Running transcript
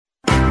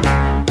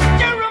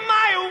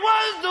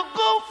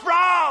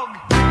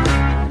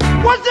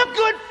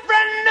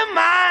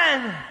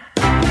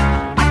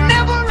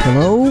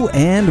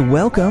and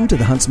welcome to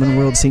the Huntsman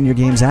World Senior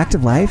Games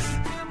Active Life.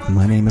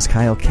 My name is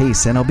Kyle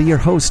Case, and I'll be your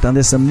host on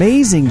this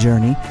amazing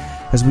journey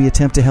as we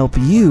attempt to help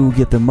you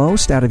get the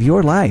most out of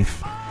your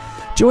life.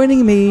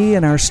 Joining me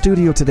in our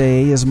studio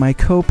today is my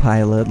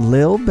co-pilot,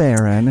 Lil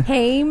Barron.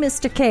 Hey,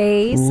 Mr.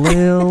 Case.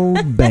 Lil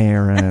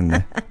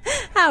Barron.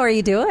 How are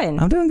you doing?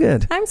 I'm doing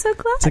good. I'm so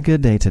glad. It's a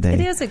good day today.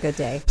 It is a good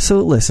day.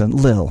 So listen,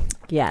 Lil.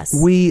 Yes.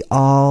 We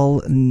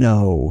all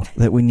know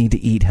that we need to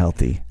eat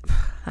healthy.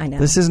 I know.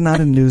 This is not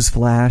a news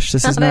flash.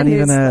 This is not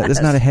even this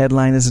is not a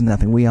headline. This is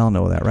nothing. We all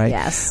know that, right?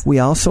 Yes. We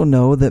also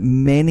know that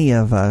many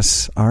of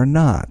us are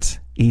not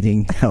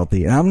eating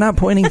healthy. And I'm not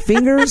pointing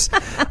fingers.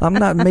 I'm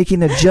not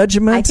making a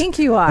judgment. I think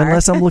you are.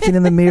 Unless I'm looking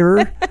in the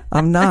mirror.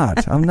 I'm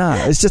not.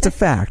 It's just a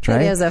fact,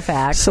 right? It is a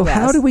fact. So yes.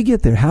 How do we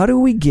get there? How do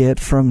we get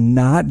from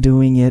not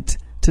doing it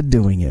to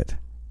doing it?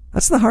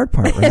 That's the hard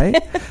part, right?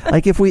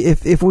 Like if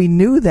we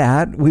knew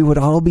that, we would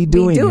all be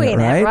doing it,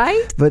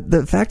 right? But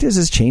the fact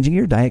is changing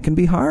your diet can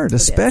be hard,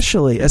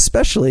 especially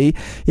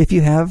if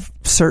you have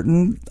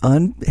certain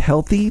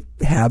unhealthy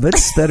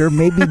habits that are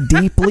maybe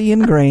deeply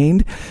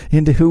ingrained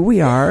into who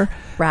we are.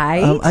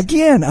 Right.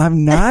 Again,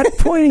 I'm not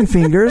pointing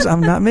fingers.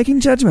 I'm not making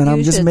judgment.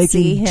 I'm just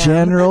making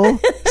general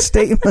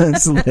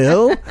statements,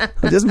 Lil.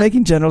 I'm just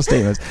making general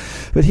statements.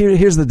 But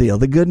here's the deal.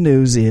 The good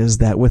news is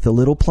that with a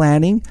little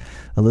planning,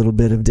 a little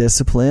bit of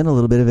discipline, a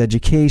little bit of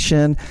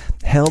education,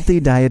 healthy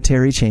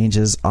dietary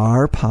changes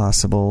are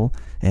possible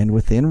and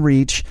within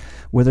reach.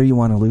 Whether you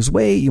want to lose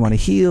weight, you want to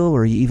heal,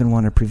 or you even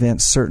want to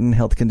prevent certain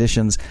health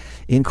conditions,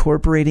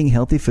 incorporating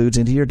healthy foods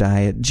into your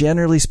diet,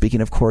 generally speaking,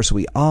 of course,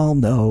 we all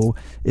know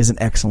is an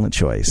excellent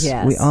choice.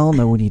 Yes. We all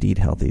know we need to eat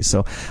healthy.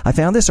 So I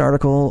found this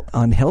article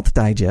on Health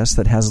Digest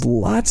that has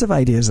lots of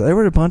ideas. There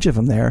were a bunch of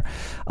them there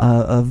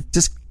of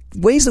just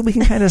ways that we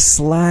can kind of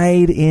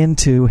slide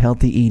into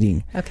healthy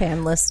eating. Okay,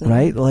 I'm listening.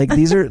 Right? Like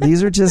these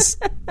are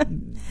just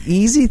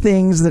easy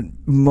things that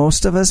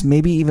most of us,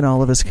 maybe even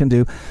all of us, can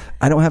do.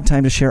 I don't have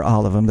time to share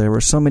all of them. There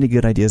were so many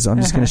good ideas. I'm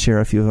just going to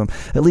share a few of them,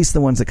 at least the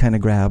ones that kind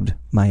of grabbed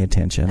my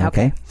attention.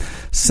 Okay?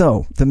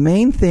 So the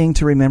main thing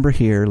to remember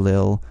here,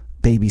 Lil,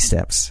 baby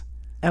steps.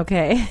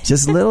 Okay.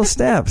 Just little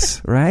steps,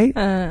 right?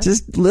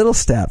 Just little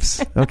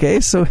steps.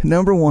 Okay? So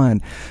number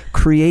 1,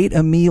 create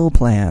a meal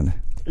plan.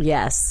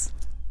 Yes.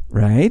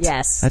 Right?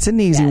 Yes. That's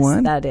an easy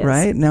one. That is.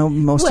 Right? Now,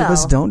 most of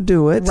us don't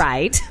do it.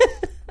 Right.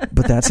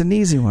 But that's an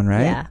easy one,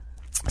 right? Yeah.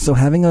 So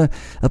having a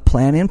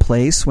plan in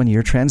place when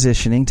you're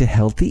transitioning to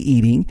healthy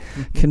eating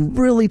can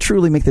really,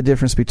 truly make the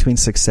difference between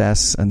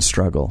success and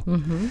struggle.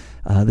 Mm-hmm.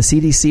 The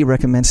CDC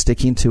recommends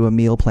sticking to a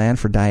meal plan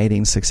for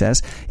dieting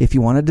success. If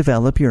you want to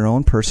develop your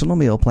own personal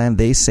meal plan,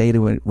 they say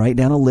to write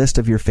down a list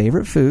of your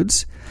favorite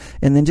foods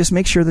and then just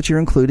make sure that you're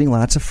including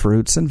lots of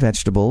fruits and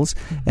vegetables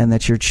and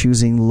that you're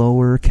choosing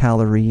lower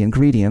calorie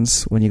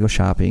ingredients when you go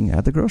shopping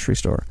at the grocery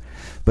store.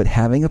 But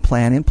having a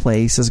plan in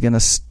place is going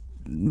to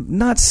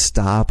not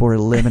stop or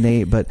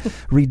eliminate, but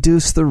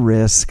reduce the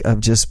risk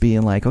of just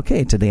being like,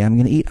 okay, today I'm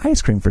going to eat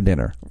ice cream for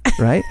dinner,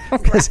 right?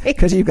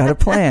 Because you've got a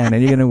plan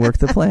and you're going to work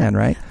the plan,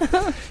 right?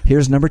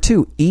 Here's number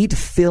 2, eat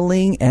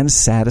filling and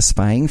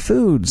satisfying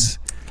foods.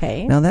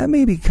 Okay. Now that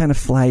maybe kind of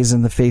flies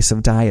in the face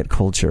of diet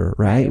culture,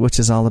 right? Which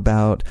is all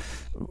about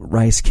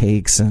rice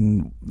cakes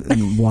and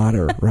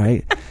water,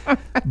 right?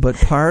 But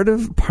part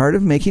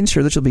of making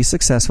sure that you'll be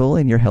successful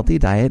in your healthy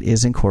diet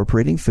is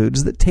incorporating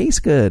foods that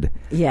taste good.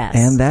 Yes.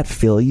 And that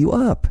fill you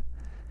up.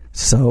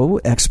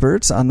 So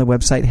experts on the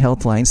website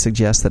Healthline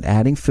suggest that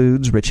adding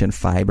foods rich in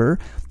fiber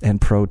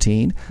and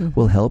protein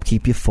will help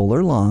keep you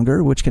fuller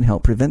longer, which can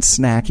help prevent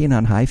snacking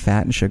on high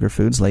fat and sugar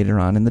foods later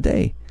on in the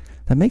day.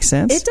 That makes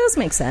sense? It does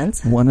make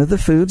sense. One of the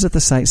foods that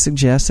the site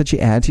suggests that you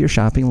add to your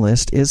shopping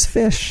list is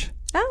fish.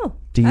 Oh.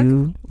 Do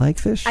you like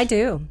fish? I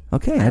do.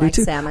 Okay, I do like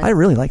too. Salmon. I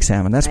really like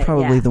salmon. That's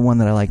probably the one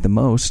that I like the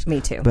most. Me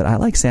too. But I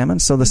like salmon.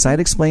 So the site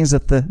explains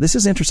that this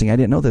is interesting. I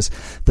didn't know this.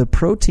 The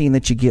protein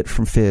that you get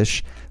from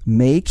fish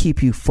may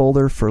keep you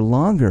fuller for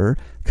longer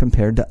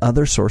compared to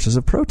other sources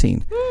of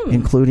protein,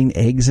 including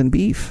eggs and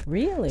beef.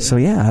 Really? So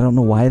yeah, I don't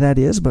know why that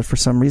is, but for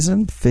some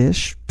reason,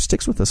 fish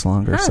sticks with us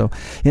longer. So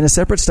in a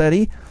separate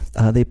study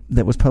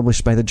that was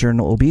published by the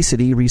journal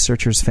Obesity,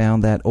 researchers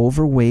found that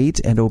overweight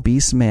and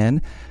obese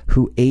men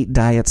who ate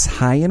diets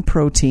high in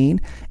protein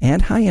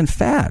and high in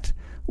fat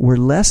were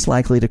less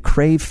likely to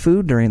crave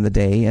food during the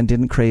day and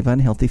didn't crave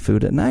unhealthy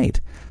food at night.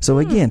 So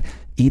again,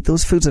 eat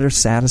those foods that are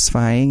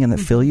satisfying and that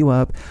fill you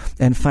up.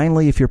 And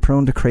finally, if you're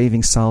prone to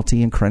craving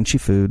salty and crunchy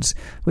foods,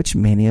 which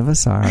many of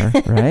us are,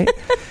 right?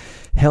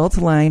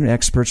 Healthline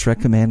experts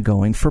recommend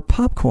going for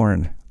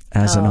popcorn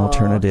as an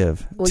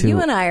alternative. Well, you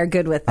and I are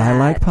good with that. I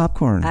like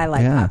popcorn. I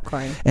like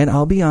popcorn. And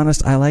I'll be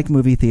honest, I like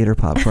movie theater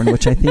popcorn,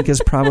 which I think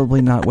is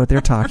probably not what they're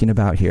talking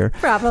about here.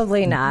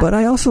 Probably not. But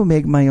I also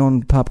make my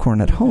own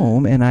popcorn at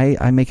home, and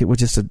I make it with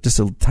just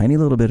a tiny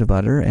little bit of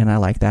butter, and I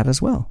like that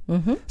as well.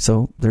 Mm-hmm.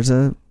 So there's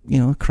a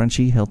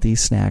crunchy, healthy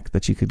snack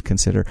that you could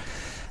consider.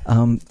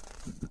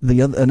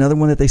 Another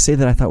one that they say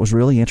that I thought was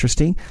really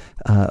interesting,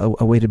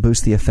 a way to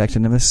boost the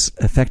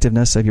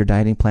effectiveness of your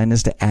dieting plan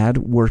is to add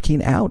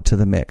working out to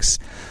the mix.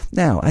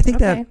 Now, I think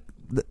that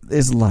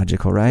is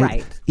logical, right?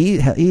 Right.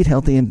 Eat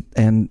healthy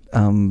and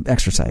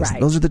exercise. Right.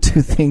 Those are the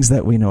two things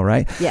that we know,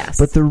 right? Yes.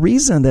 But the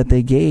reason that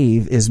they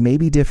gave is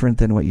maybe different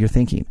than what you're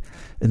thinking.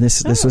 And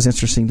this was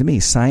interesting to me.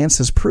 Science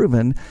has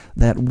proven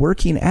that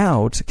working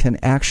out can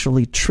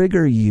actually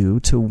trigger you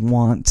to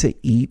want to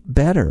eat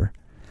better.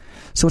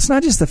 So it's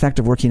not just the fact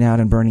of working out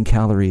and burning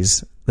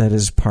calories that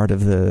is part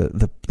of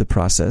the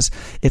process.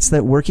 It's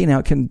that working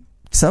out can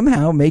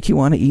somehow make you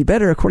want to eat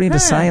better. According to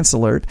Science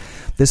Alert,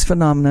 this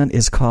phenomenon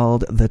is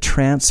called the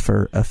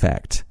transfer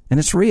effect. And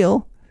it's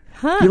real.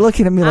 You're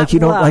looking at me like you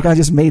don't, like I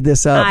just made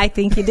this up. I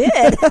think you did.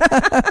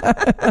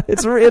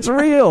 It's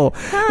real.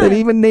 They've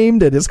even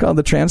named it. It's called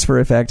the transfer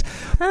effect.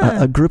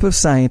 A group of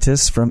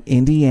scientists from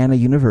Indiana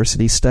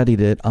University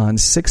studied it on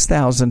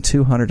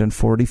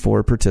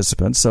 6,244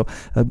 participants. So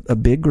a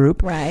big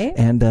group. Right.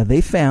 And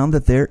they found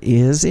that there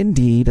is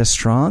indeed a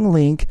strong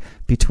link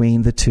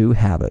between the two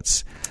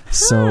habits.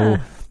 So,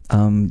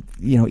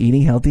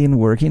 eating healthy and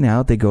working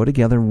out, they go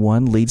together.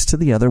 One leads to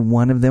the other.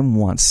 One of them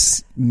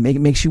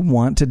makes you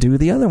want to do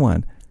the other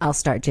one. I'll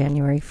start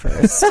January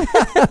 1st.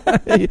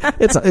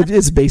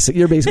 It's basic.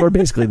 We're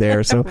basically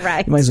there. So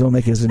Right. you might as well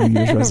make it as a New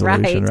Year's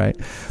resolution, right?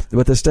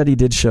 But the study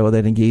did show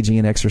that engaging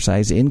in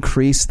exercise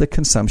increased the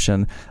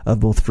consumption of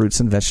both fruits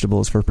and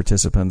vegetables for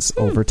participants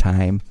over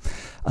time.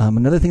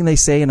 Another thing they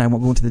say, and I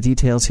won't go into the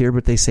details here,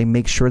 but they say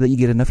make sure that you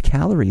get enough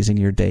calories in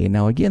your day.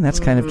 Now, again, that's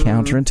kind of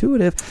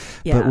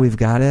counterintuitive, but we've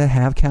got to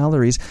have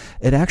calories.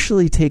 It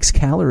actually takes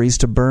calories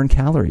to burn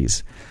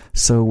calories.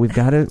 So we've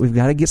got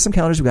to get some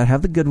calories. We've got to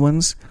have the good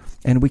ones,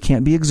 and we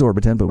can't be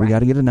exorbitant, but we got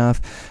to get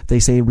enough. They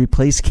say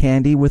replace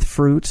candy with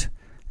fruit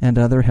and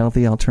other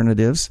healthy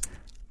alternatives.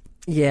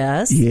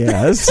 Yes.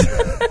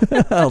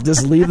 I'll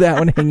just leave that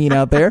one hanging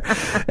out there.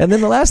 And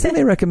then the last thing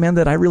they recommend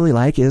that I really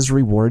like is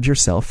reward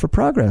yourself for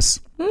progress.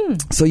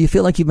 So you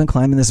feel like you've been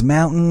climbing this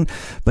mountain,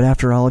 but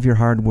after all of your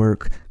hard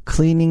work,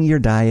 cleaning your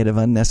diet of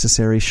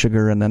unnecessary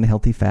sugar and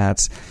unhealthy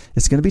fats,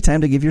 it's going to be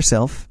time to give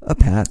yourself a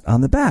pat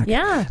on the back.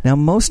 Yeah. Now,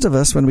 most of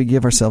us, when we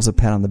give ourselves a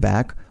pat on the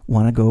back,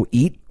 want to go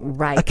eat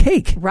a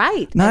cake.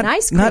 Right. Not an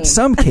ice cream. Not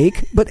some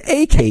cake, but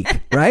a cake,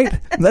 right?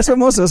 That's what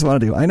most of us want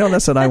to do. I know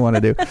that's what I want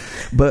to do.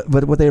 But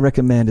what they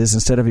recommend is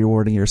instead of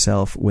rewarding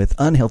yourself with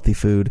unhealthy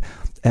food,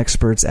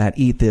 experts at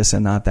Eat This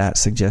and Not That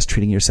suggest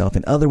treating yourself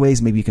in other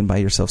ways. Maybe you can buy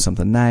yourself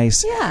something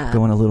nice,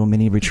 go on a little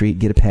mini retreat,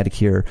 get a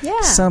pedicure,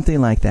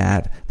 something like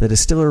that is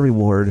still a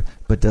reward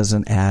but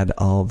doesn't add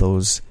all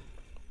those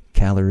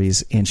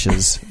calories,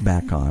 inches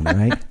back on,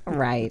 right?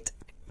 Right.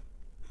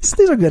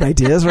 These are good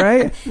ideas,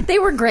 right? They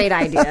were great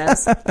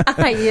ideas.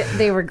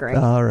 They were great.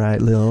 All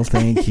right, Lil,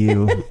 thank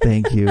you.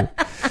 Thank you.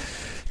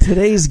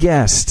 Today's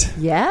guest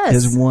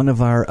is one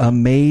of our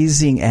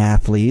amazing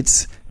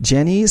athletes.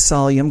 Jenny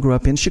Solium grew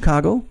up in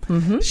Chicago.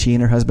 She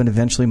and her husband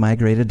eventually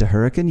migrated to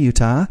Hurricane,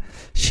 Utah.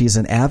 She's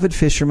an avid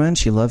fisherman.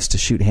 She loves to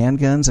shoot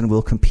handguns and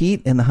will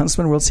compete in the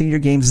Huntsman World Senior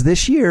Games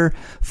this year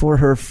for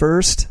her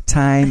first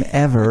time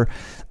ever.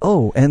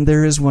 Oh, and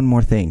there is one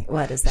more thing.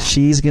 What is that?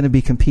 She's going to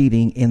be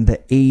competing in the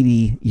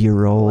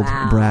 80-year-old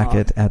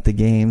bracket at the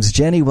games.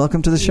 Jenny,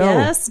 welcome to the show.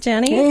 Yes,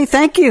 Jenny. Hey,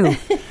 thank you.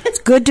 It's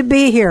good to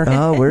be here.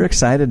 Oh, we're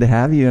excited to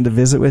have you and to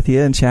visit with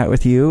you and chat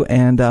with you.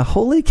 And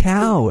holy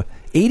cow,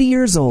 80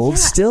 years old,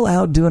 still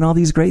out doing all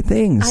these great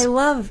things. I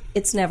love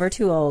it's never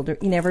too old. You're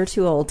never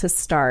too old to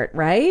start,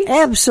 right?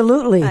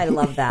 Absolutely. I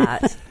love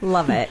that.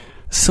 Love it.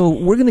 So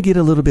we're going to get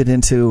a little bit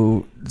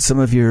into some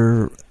of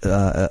your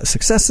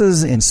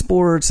successes in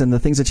sports and the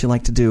things that you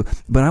like to do.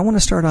 But I want to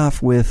start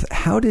off with,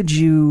 how did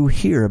you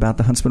hear about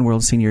the Huntsman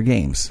World Senior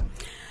Games?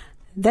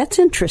 That's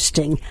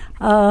interesting.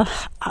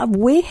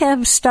 We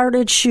have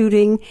started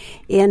shooting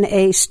in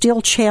a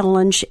steel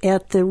challenge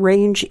at the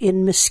range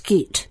in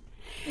Mesquite.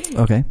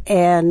 Okay.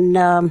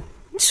 And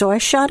so I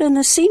shot in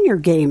the senior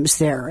games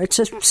there. It's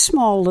a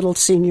small little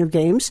senior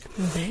games.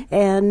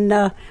 And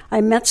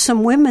I met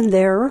some women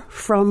there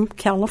from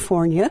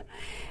California,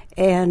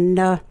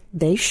 and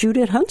they shoot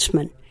at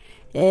Huntsman.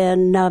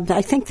 And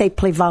I think they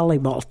play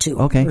volleyball, too,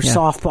 or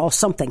softball,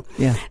 something.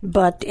 Yeah.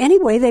 But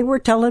anyway, they were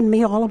telling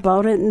me all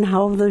about it and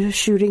how the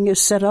shooting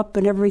is set up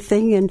and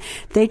everything, and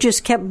they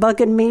just kept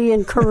bugging me,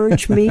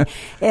 encouraged me.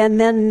 And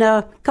then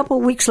a couple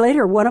of weeks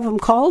later, one of them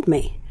called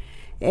me.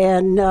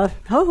 And,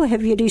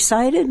 have you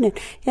decided?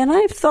 And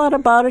I've thought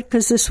about it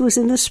because this was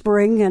in the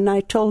spring, and I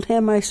told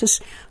him, I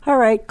says, all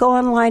right, go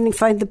online and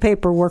find the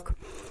paperwork.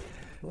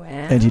 Wow.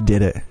 And you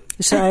did it.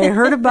 So I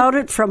heard about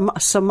it from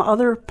some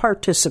other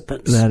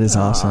participants. That is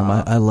awesome.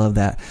 I love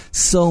that.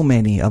 So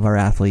many of our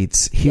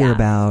athletes hear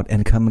about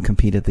and come and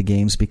compete at the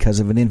games because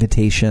of an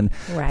invitation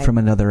from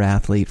another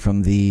athlete,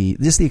 from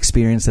just the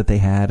experience that they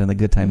had and the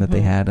good time that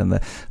they had and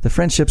the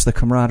friendships, the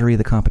camaraderie,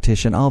 the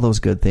competition, all those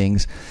good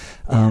things.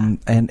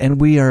 And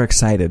we are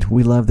excited.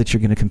 We love that you're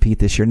going to compete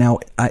this year. Now,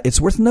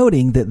 it's worth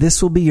noting that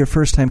this will be your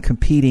first time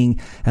competing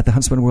at the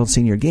Huntsman World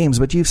Senior Games,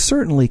 but you've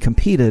certainly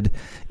competed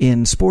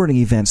in sporting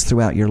events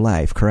throughout your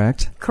life, correct?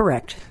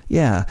 Correct.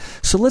 Yeah.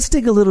 So let's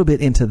dig a little bit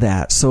into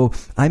that. So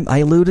I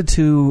alluded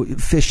to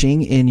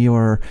fishing in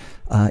your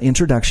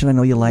introduction. I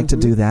know you like to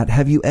do that.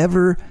 Have you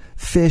ever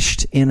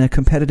fished in a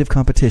competitive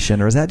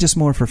competition, or is that just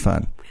more for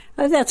fun?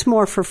 That's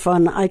more for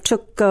fun. I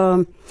took,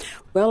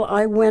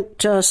 I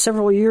went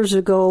several years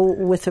ago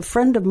with a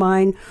friend of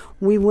mine.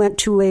 We went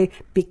to a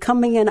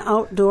Becoming an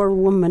Outdoor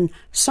Woman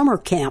summer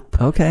camp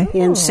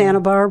in Santa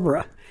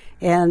Barbara.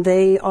 And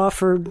they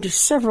offered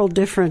several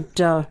different,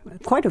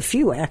 quite a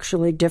few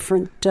actually,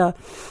 different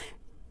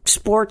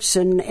sports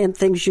and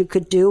things you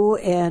could do.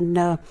 And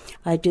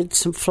I did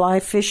some fly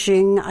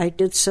fishing. I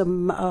did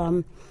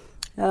some...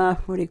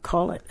 what do you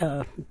call it?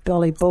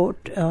 Belly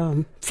boat,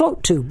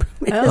 float tube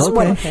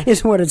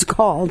is what it's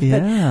called.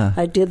 Yeah.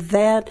 I did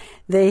that.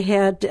 They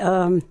had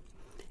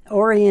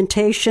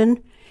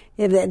orientation.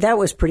 That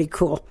was pretty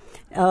cool.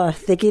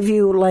 They give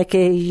you like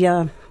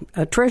a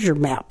treasure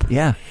map.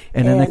 Yeah,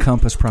 and then a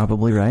compass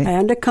probably, right?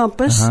 And a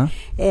compass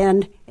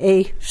and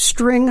a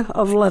string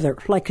of leather,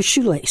 like a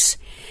shoelace.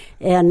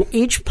 And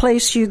each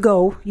place you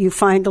go, you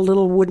find a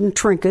little wooden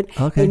trinket,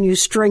 and you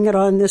string it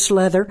on this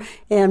leather.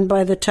 And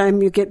by the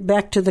time you get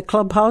back to the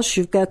clubhouse,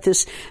 you've got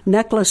this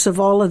necklace of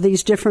all of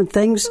these different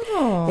things.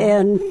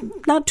 And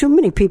not too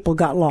many people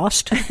got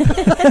lost.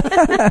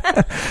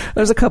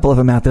 There's a couple of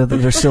them out there that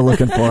they're still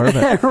looking for.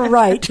 But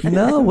right.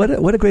 No,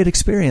 what a great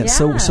experience.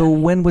 Yeah. So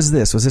when was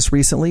this? Was this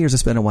recently, or has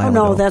this been a while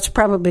ago? No, that's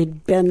probably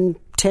been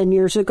 10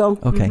 years ago.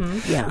 Okay.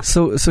 Yeah.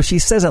 So she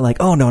says it like,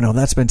 oh, no,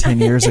 that's been 10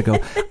 years ago.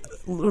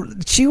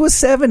 She was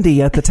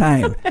 70 at the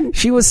time.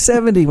 She was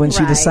 70 when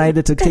she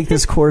decided to take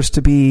this course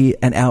to be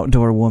an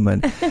outdoor woman.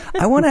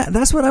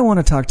 That's what I want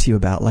to talk to you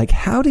about. Like,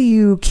 how do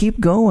you keep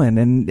going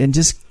and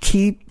just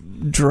keep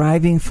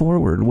driving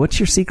forward? What's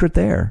your secret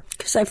there?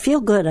 Because I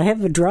feel good. I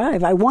have a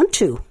drive. I want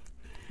to.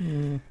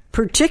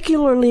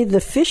 Particularly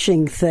the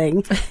fishing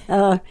thing.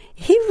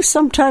 He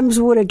sometimes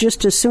would have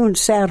just as soon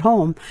sat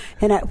home.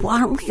 And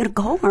why aren't we going to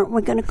go? Aren't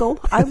we going to go?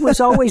 I was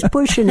always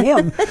pushing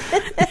him.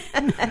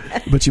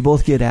 But you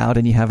both get out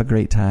and you have a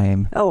great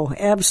time. Oh,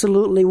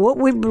 absolutely. What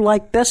we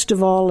like best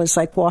of all is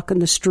like walking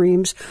the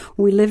streams.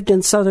 We lived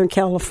in Southern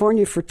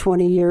California for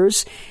 20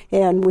 years,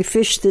 and we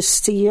fished the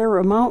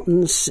Sierra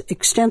Mountains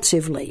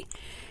extensively.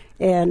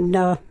 And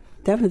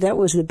that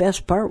was the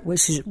best part,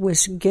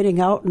 was getting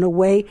out and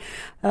away.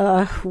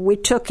 We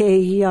took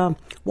a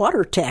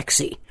water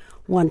taxi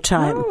one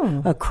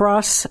time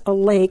across a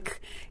lake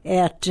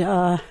at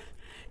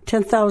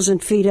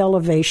 10,000 feet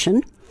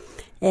elevation.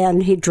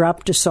 And he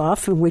dropped us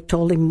off, and we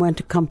told him when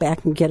to come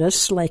back and get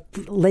us, like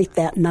late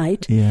that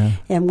night. Yeah.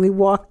 And we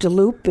walked a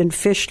loop and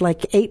fished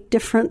like 8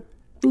 different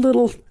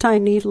little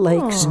tiny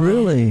lakes. Oh,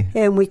 really?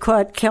 And we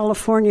caught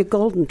California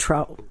golden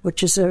trout,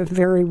 which is a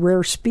very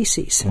rare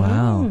species.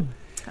 Wow.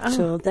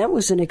 So that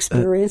was an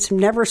experience.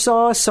 Never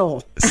saw a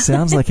soul.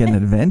 Sounds like an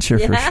adventure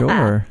for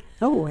sure.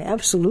 Oh,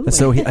 absolutely.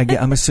 So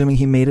I'm assuming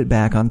he made it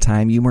back on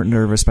time. You weren't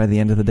nervous by the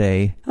end of the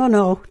day. Oh,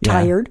 no. Yeah.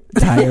 Tired.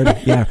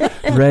 Yeah.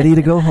 Ready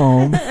to go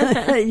home.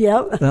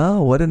 Yep.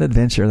 Oh, what an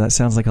adventure. That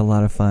sounds like a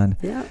lot of fun.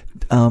 Yeah.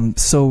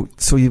 So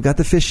you've got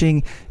the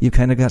fishing. You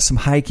kind of got some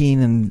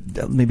hiking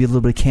and maybe a little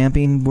bit of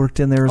camping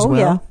worked in there as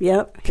well? Yeah.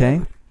 Yep.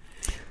 Okay.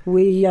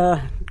 We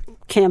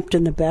camped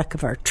in the back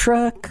of our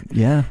truck.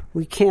 Yeah.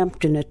 We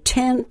camped in a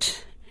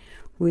tent.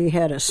 We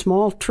had a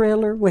small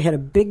trailer. We had a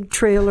big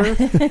trailer.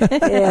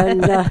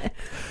 And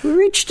we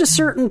reached a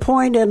certain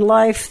point in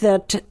life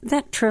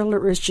that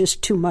trailer is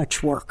just too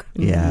much work.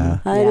 Yeah.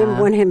 I didn't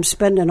want him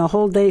spending a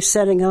whole day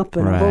setting up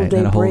and a whole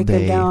day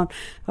breaking down.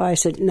 I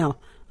said, no.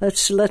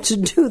 Let's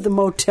do the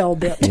motel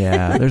bit.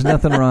 Yeah, there's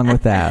nothing wrong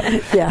with that.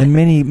 Yeah. And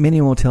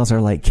many motels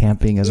are like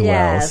camping as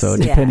well. So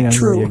depending on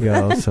where you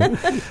go. So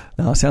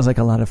no, it sounds like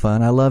a lot of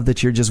fun. I love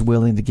that you're just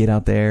willing to get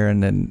out there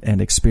and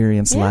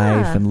experience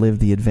life and live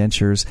the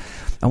adventures.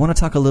 I want to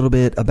talk a little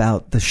bit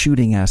about the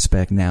shooting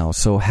aspect now.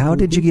 So how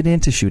did you get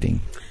into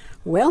shooting?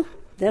 Well,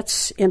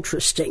 that's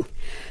interesting.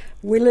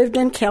 We lived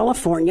in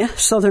California,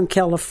 Southern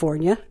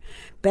California.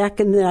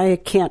 Back in I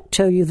can't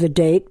tell you the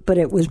date, but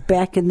it was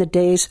back in the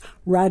days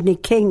Rodney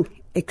King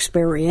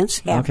experience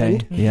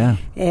happened. Okay, yeah.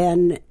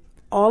 And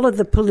all of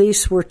the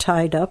police were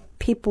tied up.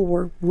 People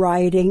were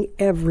rioting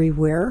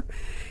everywhere.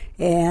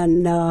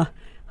 And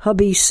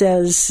hubby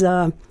says,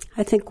 I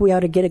think we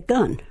ought to get a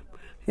gun.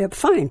 Yeah,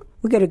 fine,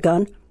 we get a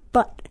gun,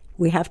 but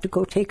we have to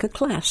go take a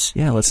class.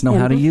 Yeah, let's know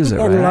how to use it,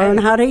 and right? learn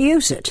how to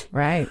use it.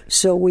 Right.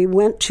 So we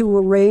went to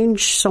a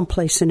range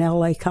someplace in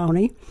L.A.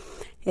 County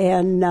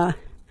and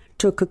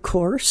took a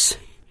course,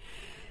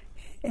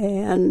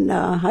 and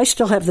I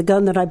still have the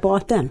gun that I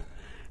bought then.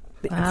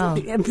 Wow.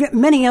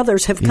 Many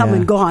others have come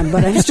and gone,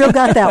 but I've still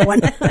got that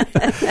one.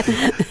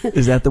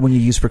 Is that the one you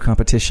use for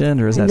competition,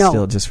 or is that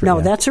still just for...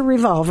 No, that's a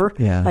revolver.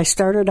 Yeah. I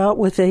started out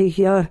with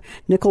a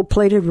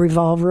nickel-plated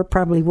revolver. It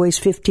probably weighs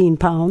 15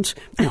 pounds.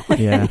 No,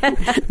 yeah.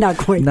 not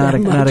quite that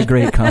much. Not a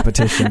great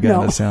competition gun,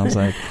 No. it sounds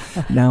like.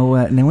 Now,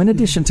 in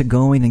addition to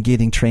going and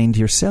getting trained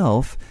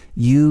yourself,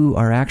 you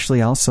are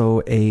actually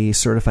also a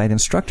certified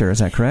instructor. Is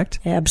that correct?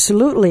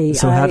 Absolutely.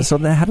 So how did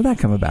that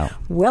come about?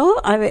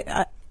 Well,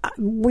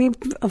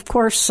 Of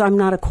course, I'm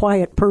not a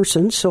quiet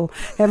person, so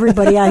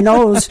everybody I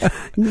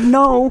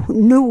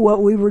knew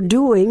what we were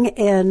doing,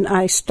 and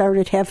I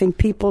started having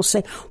people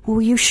say,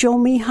 "Will you show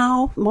me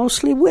how?"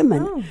 Mostly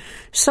women. Oh.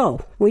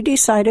 So we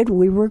decided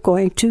we were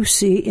going to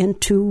see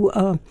into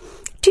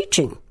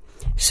teaching.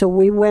 So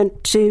we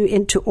went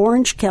into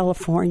Orange,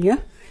 California,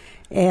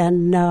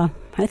 and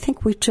I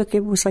think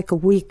it was like a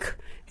week.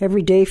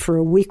 Every day for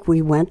a week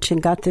we went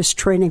and got this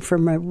training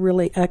from a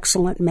really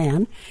excellent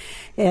man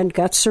and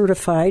got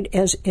certified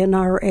as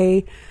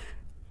NRA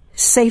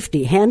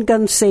safety,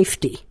 handgun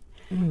safety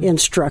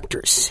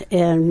instructors.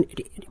 And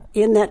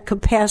in that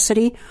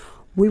capacity,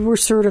 we were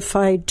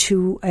certified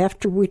to,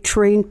 after we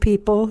trained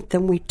people,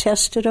 then we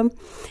tested them,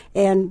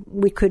 and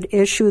we could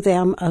issue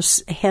them a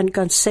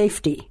handgun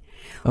safety.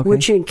 Okay.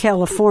 Which in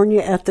California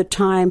at the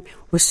time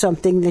was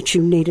something that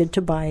you needed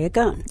to buy a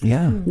gun.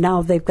 Yeah.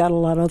 Now they've got a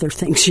lot of other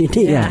things you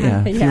need.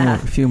 A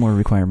few more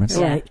requirements.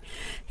 Right.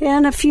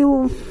 And a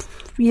few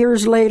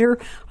years later,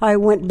 I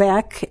went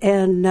back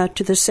and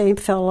to the same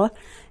fella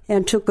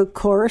and took a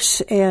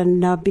course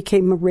and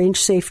became a range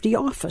safety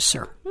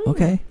officer.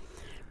 Okay.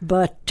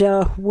 But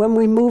when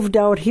we moved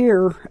out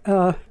here,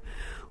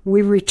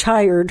 we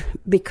retired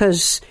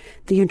because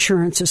the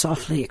insurance is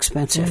awfully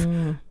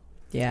expensive.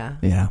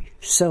 Yeah.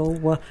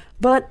 So,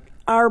 but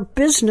our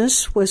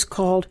business was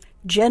called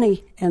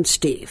Jenny and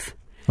Steve.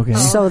 Okay.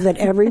 So that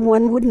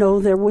everyone would know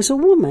there was a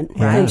woman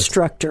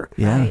instructor.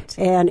 Yeah. Right.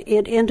 And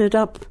it ended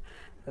up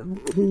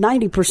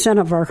 90%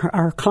 of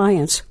our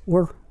clients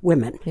were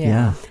women.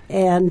 Yeah.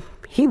 And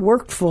he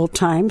worked full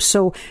time,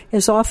 so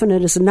as often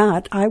as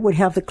not, I would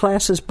have the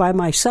classes by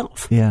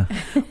myself. Yeah.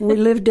 We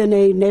lived in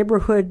a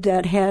neighborhood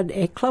that had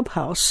a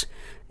clubhouse,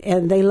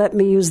 and they let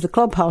me use the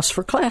clubhouse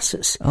for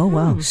classes. Oh,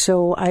 wow.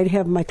 So I'd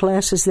have my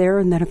classes there,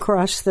 and then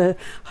across the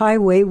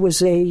highway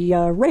was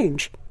a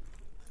range.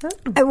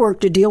 I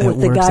worked a deal with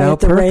the guy at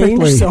the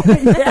range. So,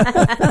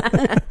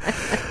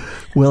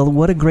 Well,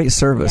 what a great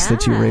service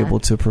that you were able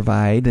to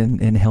provide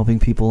in helping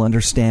people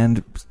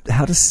understand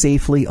how to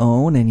safely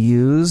own and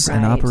use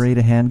and operate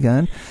a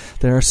handgun.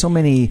 There are so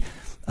many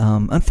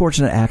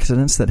unfortunate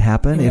accidents that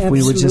happen. If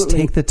we would just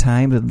take the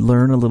time to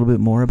learn a little bit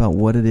more about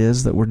what it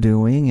is that we're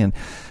doing. And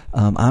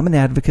I'm an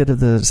advocate of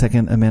the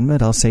Second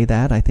Amendment. I'll say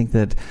that. I think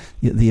that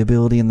the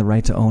ability and the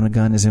right to own a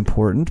gun is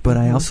important, but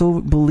I also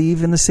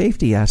believe in the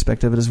safety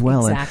aspect of it as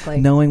well. Exactly.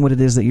 And knowing what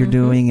it is that you're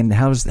doing and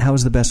how is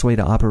the best way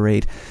to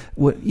operate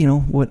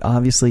what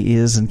obviously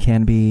is and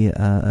can be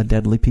a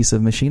deadly piece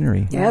of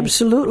machinery.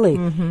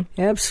 Absolutely.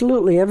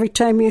 Absolutely. Every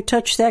time you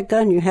touch that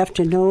gun, you have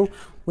to know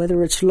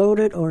whether it's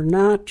loaded or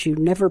not. You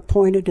never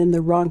point it in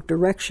the wrong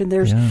direction.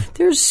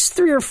 There's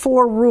 3 or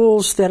 4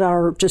 rules that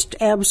are just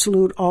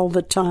absolute all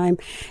the time,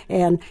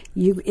 and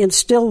you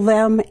instill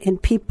them in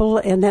people,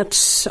 and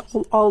that's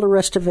all the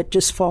rest of it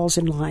just falls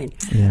in line.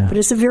 Yeah. But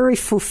it's a very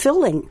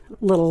fulfilling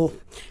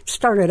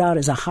started out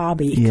as a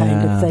hobby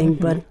kind of thing,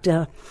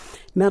 but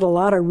met a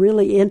lot of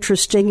really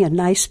interesting and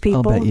nice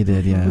people. I'll bet you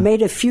did, yeah.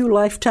 Made a few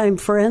lifetime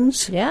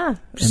friends. Yeah.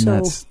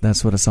 And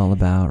that's what it's all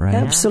about, right?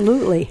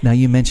 Absolutely. Now,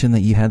 you mentioned that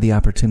you had the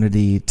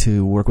opportunity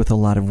to work with a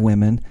lot of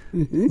women,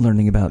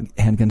 learning about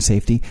handgun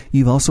safety.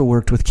 You've also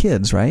worked with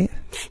kids, right?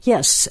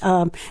 Yes.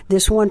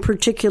 This one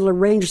particular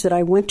range that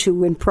I went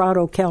to in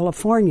Prado,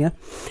 California,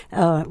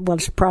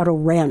 it's Prado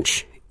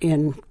Ranch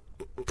in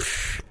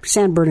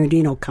San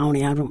Bernardino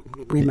County. I don't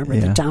remember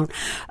the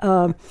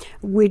town.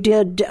 We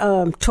did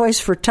Toys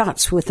for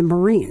Tots with the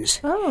Marines.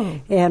 Oh.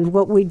 And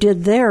what we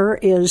did there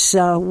is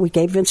we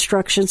gave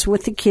instructions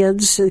with the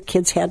kids. The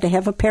kids had to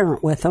have a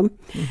parent with them.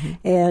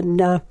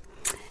 And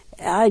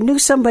I knew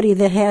somebody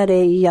that had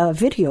a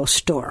video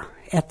store.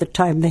 At the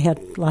time, they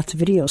had lots of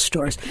video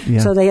stores. Yeah.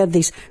 So they had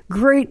these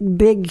great,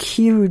 big,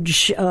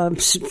 huge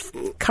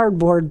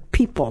cardboard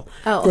people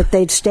that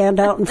they'd stand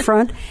out in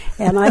front.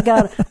 And I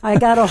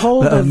got a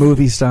hold of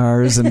movie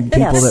stars and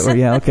people that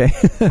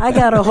were I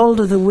got a hold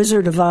of the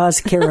Wizard of Oz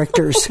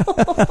characters.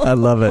 I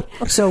love it.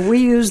 So we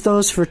used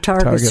those for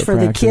targets for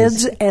the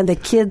kids, and the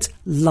kids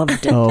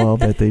loved it. Oh, I'll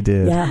bet they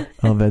did. Yeah,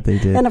 I'll bet they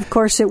did. And of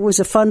course, it was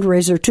a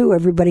fundraiser too.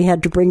 Everybody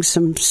had to bring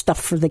some stuff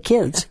for the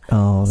kids.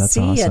 Oh, that's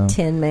awesome. See ya,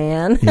 Tin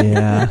Man.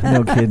 Yeah,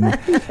 no kidding.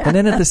 And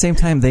then at the same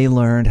time, they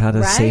learned how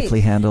to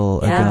safely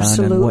handle a gun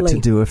and what to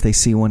do if they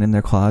see one in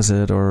their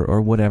closet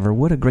or whatever.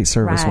 What a great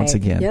service once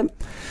again.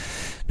 Yep.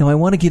 Now, I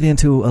want to get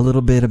into a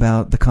little bit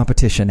about the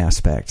competition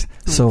aspect.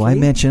 So I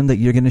mentioned that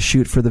you're going to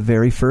shoot for the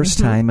very first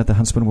time at the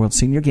Huntsman World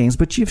Senior Games,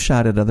 but you've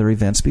shot at other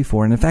events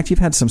before. And in fact, you've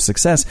had some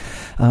success.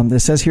 It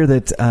says here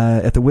that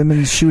at the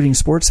Women's Shooting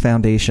Sports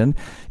Foundation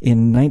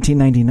in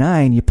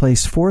 1999, you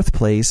placed 4th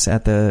place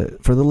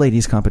for the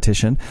ladies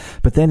competition.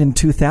 But then in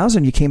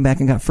 2000, you came back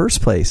and got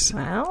 1st place.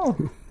 Wow.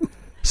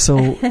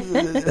 So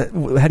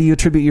how do you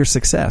attribute your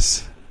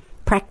success?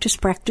 Practice,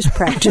 practice,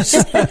 practice.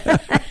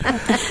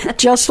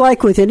 Just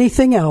like with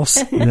anything else.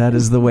 That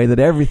is the way that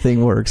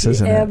everything works,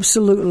 isn't it?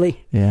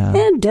 Absolutely. Yeah.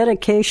 And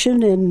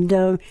dedication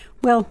and,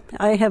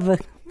 I have a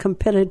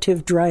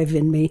competitive drive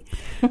in me.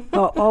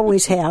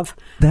 Always have.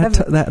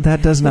 That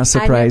does not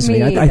surprise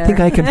me. I think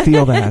I can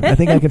feel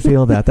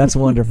that. That's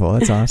wonderful.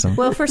 That's awesome.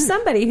 Well, for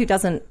somebody who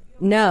doesn't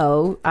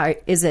know,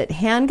 is it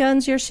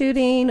handguns you're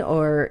shooting,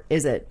 or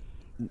is it,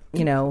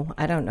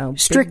 I don't know.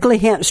 Strictly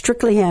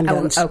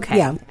handguns. Oh, okay.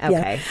 Yeah. Okay.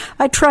 Yeah.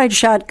 I tried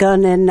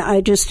shotgun, and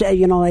I just,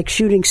 like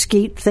shooting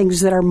skeet,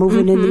 things that are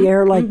moving in the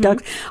air like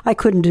ducks. I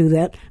couldn't do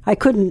that.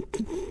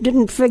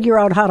 Didn't figure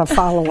out how to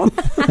follow them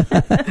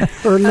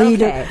or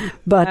lead it.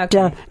 But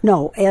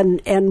no.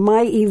 And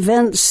my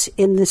events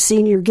in the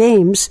senior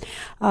games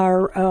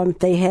are,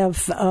 they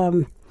have,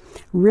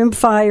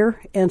 rimfire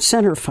and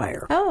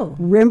centerfire. Oh.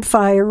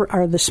 Rimfire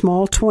are the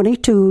small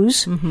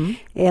 22s,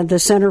 and the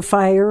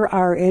centerfire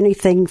are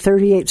anything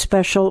 38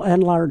 special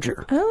and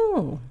larger.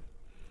 Oh.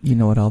 You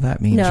know what all that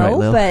means, no, right,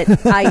 Lil?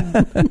 But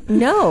I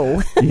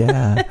know.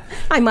 Yeah.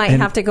 I might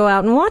have to go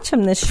out and watch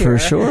them this year.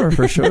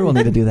 For sure. We'll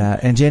need to do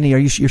that. And Jenny,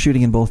 you're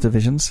shooting in both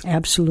divisions?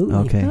 Absolutely.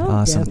 Okay,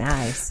 awesome. Yeah.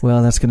 Nice.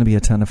 Well, that's going to be a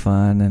ton of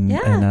fun,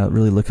 and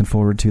really looking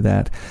forward to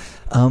that.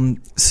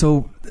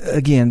 So,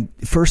 again,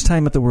 first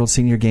time at the World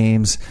Senior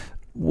Games.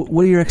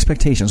 What are your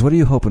expectations? What are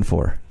you hoping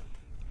for?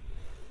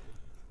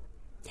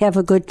 Have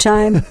a good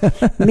time,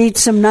 meet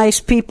some nice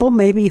people,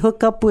 maybe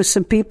hook up with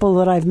some people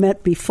that I've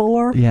met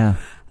before. Yeah.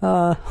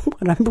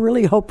 What I'm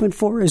really hoping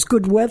for is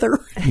good weather.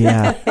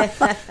 Yeah.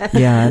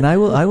 Yeah, and I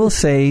will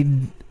say,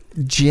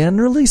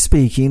 generally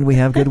speaking, we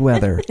have good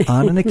weather.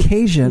 On an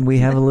occasion, we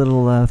have a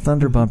little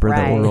thunder bumper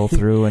that will roll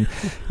through. And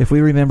if we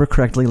remember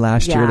correctly,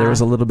 last year there was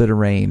a little bit of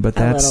rain, but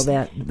that's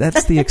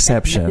the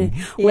exception.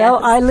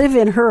 Well, I live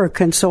in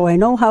Hurricane, so I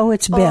know how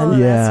it's been. Oh,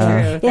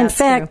 that's true. In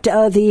fact,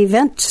 the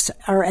events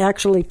are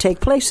actually take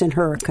place in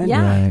Hurricane,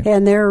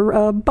 and they're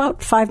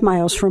about 5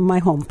 miles from my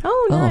home.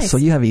 Oh, nice. Oh, so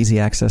you have easy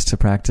access to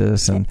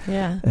practice and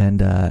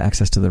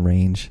access to the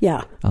range.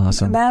 Yeah.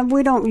 Awesome.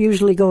 We don't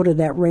usually go to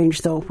that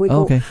range, though.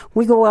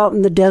 We go out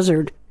in the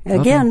desert.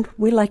 Again,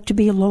 we like to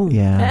be alone.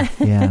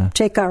 Yeah.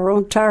 Take our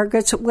own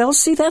targets. Well,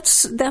 see,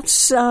 that's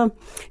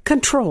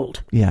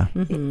controlled. Yeah.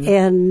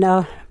 And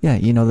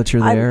you know that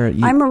you're there.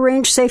 I'm a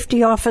range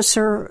safety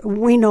officer.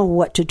 We know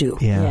what to do.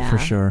 Yeah. For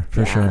sure.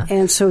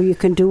 And so you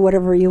can do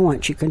whatever you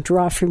want. You can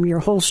draw from your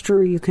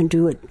holster. You can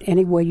do it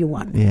any way you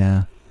want.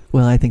 Yeah.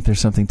 Well, I think there's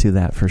something to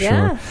that for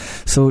sure.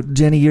 So,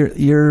 Jenny,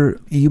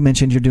 you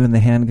mentioned you're doing the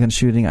handgun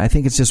shooting. I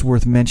think it's just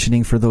worth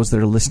mentioning for those that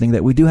are listening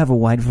that we do have a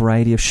wide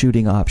variety of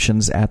shooting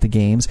options at the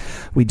games.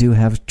 We do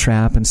have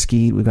trap and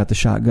skeet. We've got the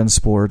shotgun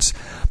sports.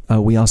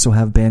 We also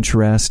have bench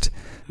rest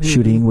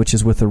shooting, which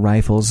is with the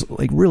rifles,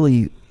 like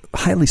really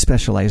highly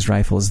specialized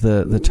rifles.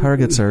 The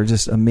targets are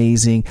just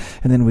amazing.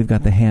 And then we've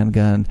got the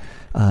handgun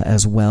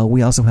as well.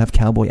 We also have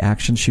cowboy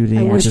action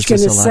shooting, which is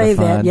just a lot of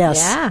fun.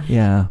 Yes.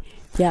 Yeah.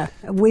 Yeah,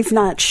 we've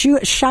not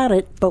shot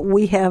it, but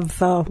we have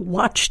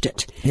watched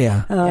it.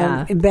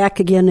 Yeah. Back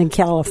again in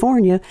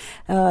California,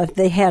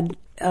 they had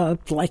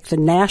like the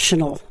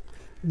national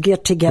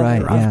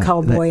get-together of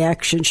cowboy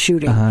action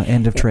shooting.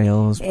 End of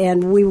trails.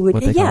 And we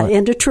would,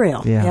 end of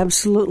trail. Yeah.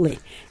 Absolutely.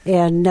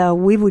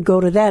 And we would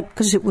go to that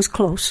because it was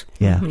close.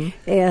 Yeah.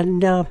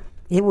 And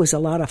it was a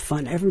lot of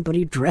fun.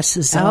 Everybody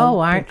dresses up. Oh,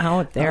 aren't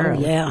out there. Oh,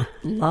 yeah.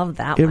 Love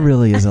that It one.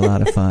 really is a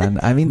lot of fun.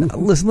 I mean,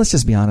 listen, let's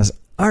just be honest.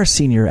 Our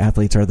senior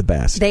athletes are the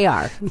best. They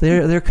are.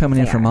 They're coming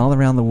in from all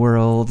around the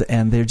world,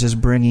 and they're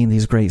just bringing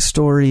these great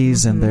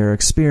stories and their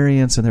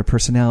experience and their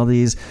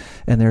personalities,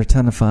 and they're a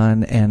ton of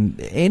fun. And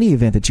any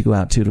event that you go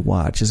out to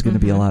watch is going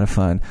to be a lot of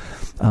fun.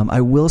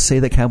 I will say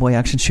that cowboy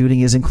action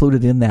shooting is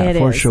included in that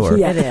for sure.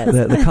 Yeah, it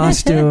is. The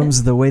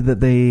costumes, the way that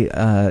they,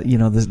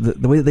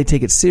 the way that they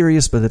take it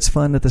serious, but it's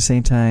fun at the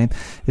same time.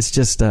 It's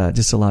just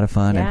a lot of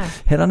fun. Yeah. And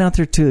head on out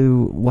there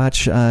to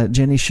watch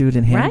Jenny shoot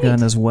in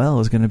handgun as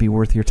well is going to be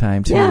worth your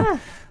time too. Yeah.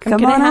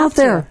 Come on out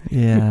there.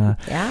 Yeah.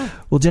 Yeah.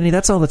 Well, Jenny,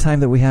 that's all the time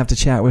that we have to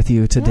chat with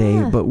you today.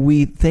 Yeah. But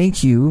we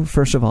thank you,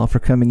 first of all, for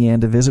coming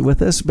in to visit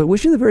with us. But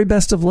wish you the very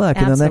best of luck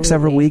in the next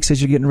several weeks as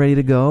you're getting ready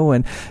to go.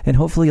 And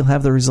hopefully you'll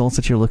have the results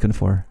that you're looking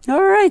for.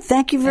 All right.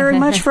 Thank you very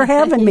much for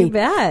having me. You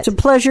bet. It's a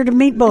pleasure to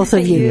meet both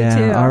of you. Yeah,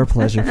 too. our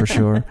pleasure for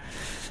sure.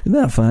 Isn't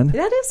that fun?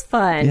 That is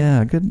fun.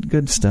 Yeah,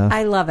 good stuff.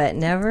 I love it.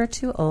 Never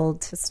too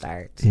old to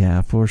start.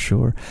 Yeah, for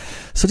sure.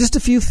 So just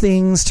a few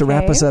things to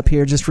wrap us up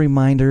here. Just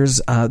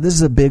reminders. This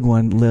is a big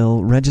one,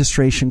 Lil.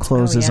 Registration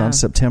closes on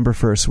September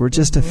 1st. We're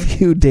just a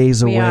few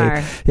days away. We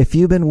are. If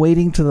you've been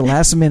waiting to the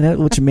last minute,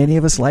 which many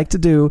of us like to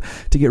do,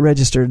 to get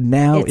registered,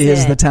 now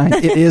is the time.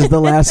 It is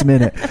the last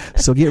minute.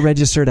 So get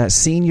registered at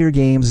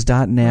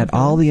seniorgames.net.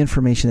 All the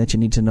information that you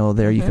need to know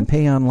there. You can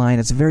pay online.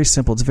 It's very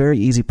simple. It's a very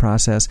easy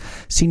process.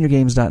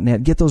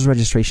 Seniorgames.net. Get those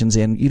registrations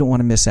in. You don't want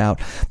to miss out.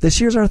 This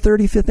year's our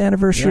 35th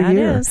anniversary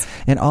year. It is.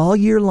 And all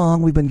year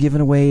long, we've been giving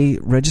away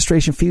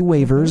registration fee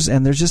waivers,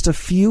 and there's just a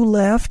few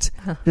left.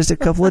 Just a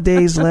couple of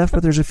days left,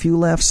 but there's a few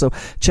left. So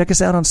check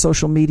us out on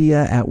social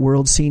media at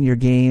World Senior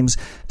Games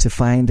to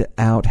find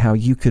out how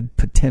you could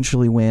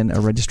potentially win a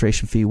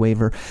registration fee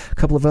waiver. A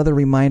couple of other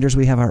reminders.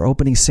 We have our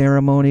opening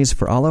ceremonies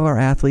for all of our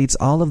athletes,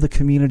 all of the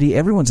community.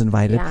 Everyone's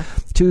invited. Yeah.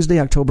 Tuesday,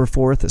 October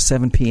 4th at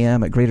 7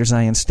 p.m. at Greater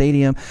Zion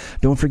Stadium.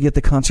 Don't forget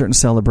the concert and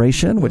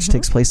celebration, which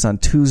takes place on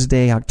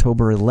Tuesday,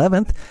 October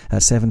 11th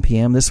at 7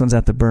 p.m. This one's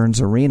at the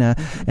Burns Arena.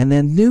 And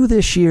then new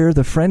this year,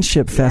 the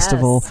Friendship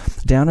Festival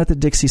down at the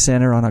Dixie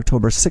Center on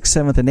October 6th,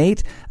 7th, and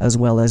 8th, as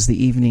well as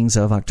the evenings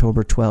of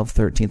October 12th,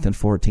 13th, and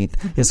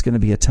 14th. It's going to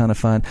be a ton of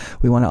fun.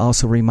 We want to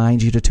also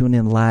remind you to tune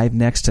in live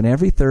next and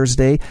every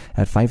Thursday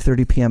at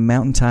 5:30 p.m.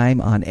 Mountain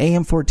Time on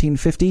AM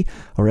 1450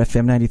 or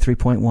FM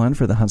 93.1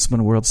 for the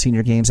Huntsman World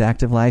Senior Games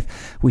Active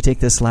Life. We take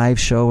this live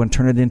show and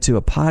turn it into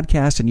a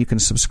podcast, and you can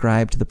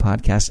subscribe to the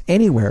podcast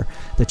anywhere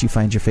that you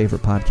find your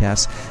favorite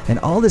podcasts. And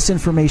all this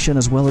information,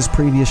 as well as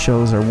previous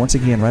shows, are once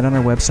again right on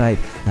our website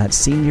at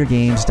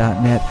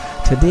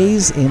seniorgames.net.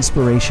 Today's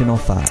inspirational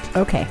thought.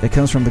 Okay. It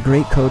comes from the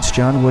great coach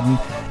John Wooden,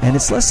 and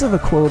it's less of a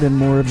quote and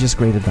more of just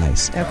great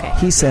advice. Okay.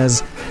 He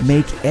says,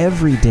 make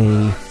every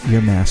day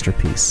your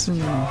masterpiece.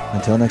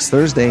 Until next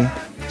Thursday,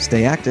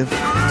 stay active.